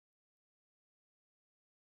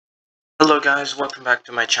Hello guys, welcome back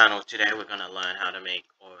to my channel. Today we're gonna learn how to make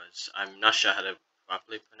auras. I'm not sure how to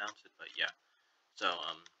properly pronounce it, but yeah. So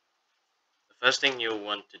the first thing you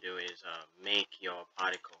want to do is make your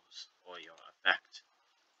particles or your effect.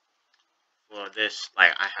 For this,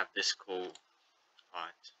 like I have this cool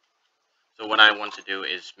part. So what I want to do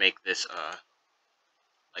is make this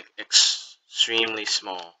like extremely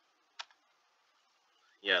small.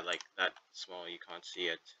 Yeah, like that small. You can't see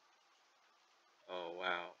it. Oh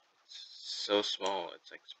wow, it's so small. It's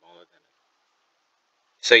like smaller than it.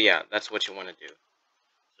 So yeah, that's what you want to do.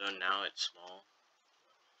 So now it's small.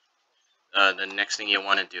 The next thing you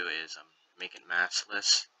want to do is make it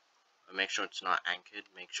massless. Make sure it's not anchored.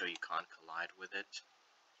 Make sure you can't collide with it.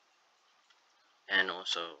 And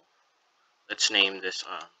also, let's name this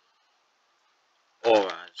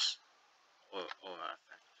auras or aura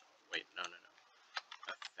effect. Wait, no,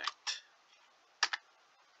 effect.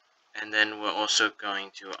 And then we're also going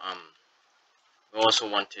to we also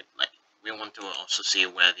wanted we want to also see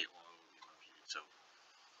where the aura will be located. So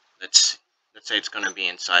let's say it's going to be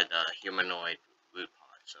inside the humanoid root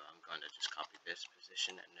pod. So I'm going to just copy this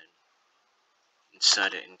position and then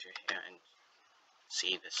insert it into here and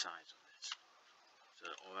see the size of this.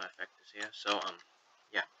 So the aura effect is here. So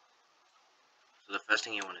yeah. So the first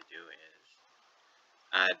thing you want to do is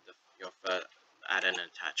add add an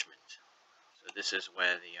attachment. So this is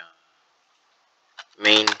where the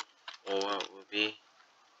main aura will be.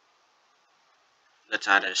 Let's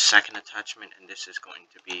add a second attachment, and this is going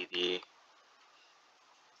to be the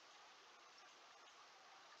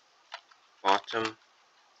bottom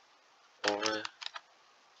aura.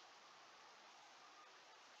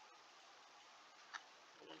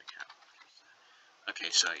 Okay,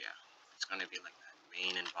 so yeah, it's going to be like that,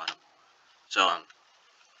 main and bottom aura. So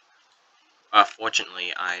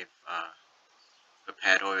fortunately, I've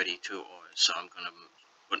prepared already two auras, so I'm gonna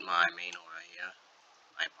put my main aura here,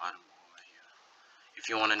 my bottom aura here. If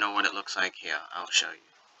you want to know what it looks like here, I'll show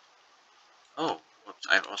you. Oh, whoops!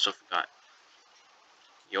 I also forgot.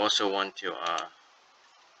 You also want to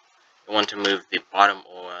move the bottom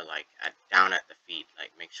aura like down at the feet,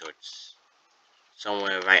 like make sure it's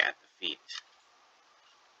somewhere right at the feet.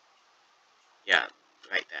 Yeah,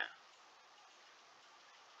 right there.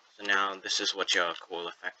 So now this is what your cool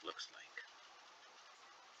effect looks like.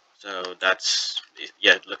 So that's,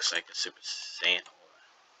 yeah, it looks like a Super Saiyan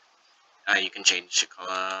aura. You can change the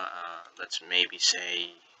color. Let's maybe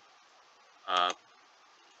say,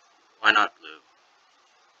 why not blue?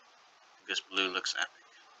 Because blue looks epic.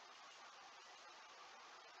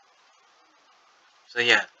 So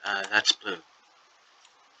yeah, that's blue.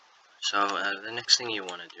 So the next thing you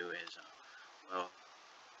want to do is, well,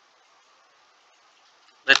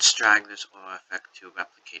 let's drag this aura effect to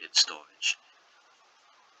replicated storage.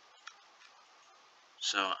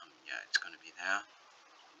 So yeah, it's going to be there.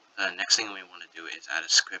 The next thing we want to do is add a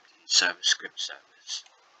script in script service.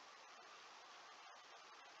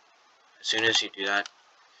 As soon as you do that,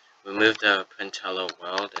 remove the printello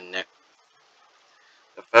world, and the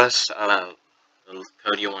first the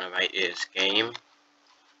code you want to write is game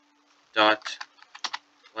dot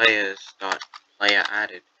players dot player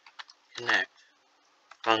added connect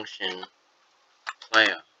function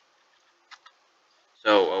player.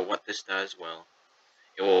 So what this does, well,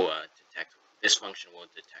 it will detect, this function will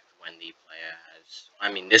detect when the player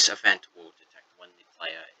this event will detect when the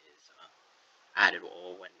player is added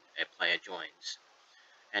or when a player joins.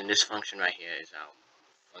 And this function right here is our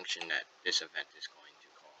function that this event is going to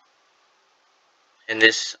call. And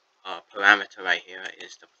this parameter right here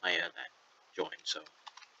is the player that joined. So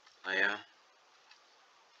player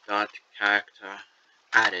dot character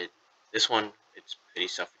added. This one, it's pretty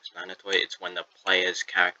self-explanatory. It's when the player's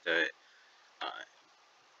character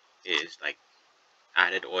is like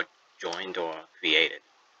added or joined or created.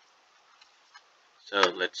 So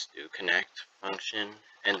let's do connect function,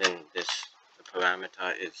 and then the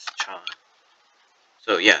parameter is char.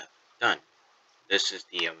 So yeah, done. This is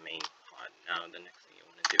the main part. Now the next thing you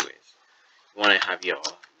want to do is you want to have your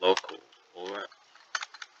local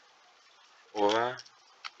aura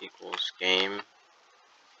equals game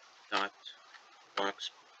dot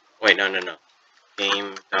works. Wait, no.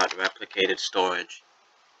 Game dot replicated storage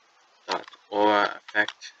dot aura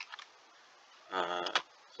effect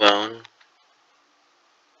clone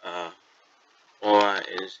aura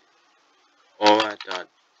dot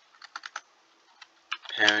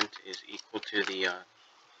parent is equal to the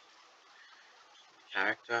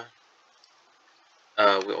character.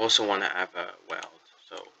 We also want to have a weld.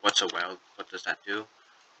 So what's a weld? What does that do?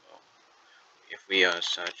 Well, if we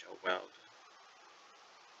search a weld,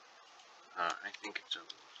 I think it's a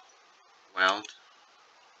weld.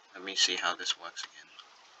 let me see how this works again.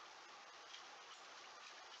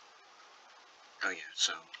 Oh yeah,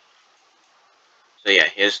 so yeah,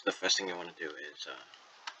 here's the first thing you want to do is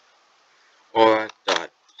aura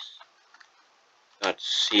dot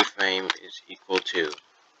cframe is equal to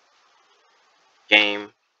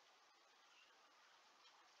game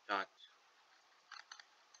dot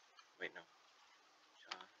wait no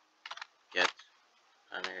get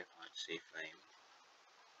primary part cframe.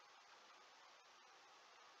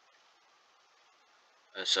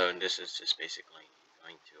 So this is just basically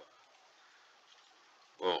going to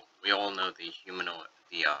well, we all know the humanoid,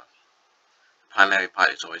 the primary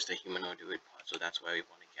part is always the humanoid part, so that's where we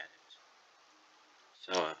want to get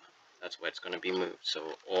it. So that's where it's going to be moved.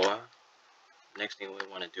 So or next thing we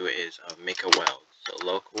want to do is make a weld. So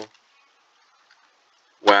local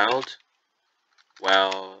weld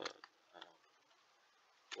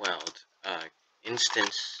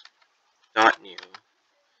instance dot new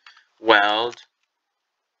weld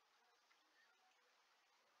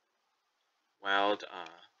weld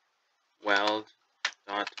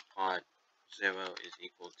dot part 0 is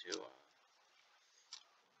equal to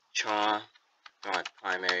char dot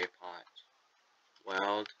primary part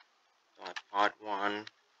weld dot part 1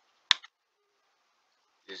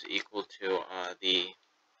 is equal to the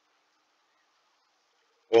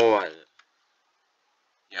aura.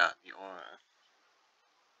 Yeah, the aura.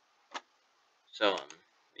 So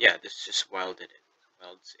yeah, this just welds it.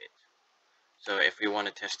 So if we want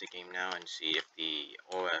to test the game now and see if the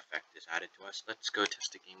aura effect is added to us, let's go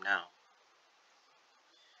test the game now.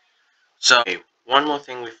 So okay, one more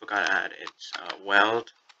thing we forgot to add. It's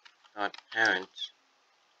weld dot parent.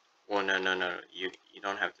 Well, no. You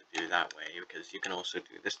don't have to do that way because you can also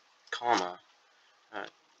do this comma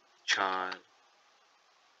char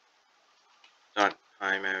dot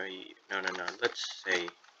primary. No. Let's say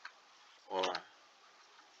aura.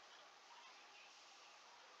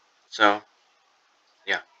 So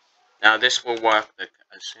yeah, now this will work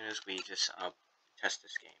as soon as we just test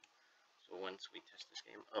this game. So once we test this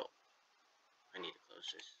game, oh, I need to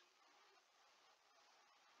close this.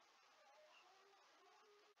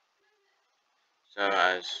 So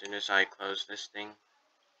as soon as I close this thing,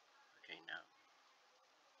 okay now.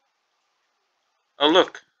 Oh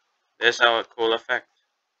look, there's our cool effect.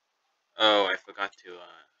 Oh, I forgot to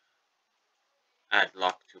add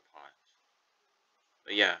lock to parts.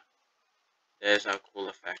 But yeah, there's our cool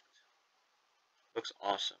effect. Looks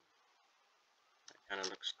awesome. It kind of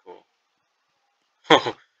looks cool.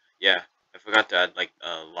 Oh yeah, I forgot to add like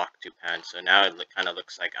lock to pan. So now it kind of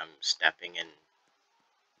looks like I'm stepping in.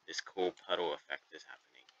 This cool puddle effect is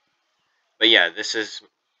happening. But yeah, this is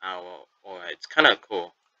our aura. It's kind of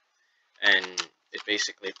cool, and it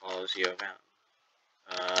basically follows you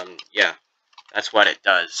around. Yeah, that's what it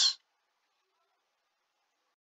does.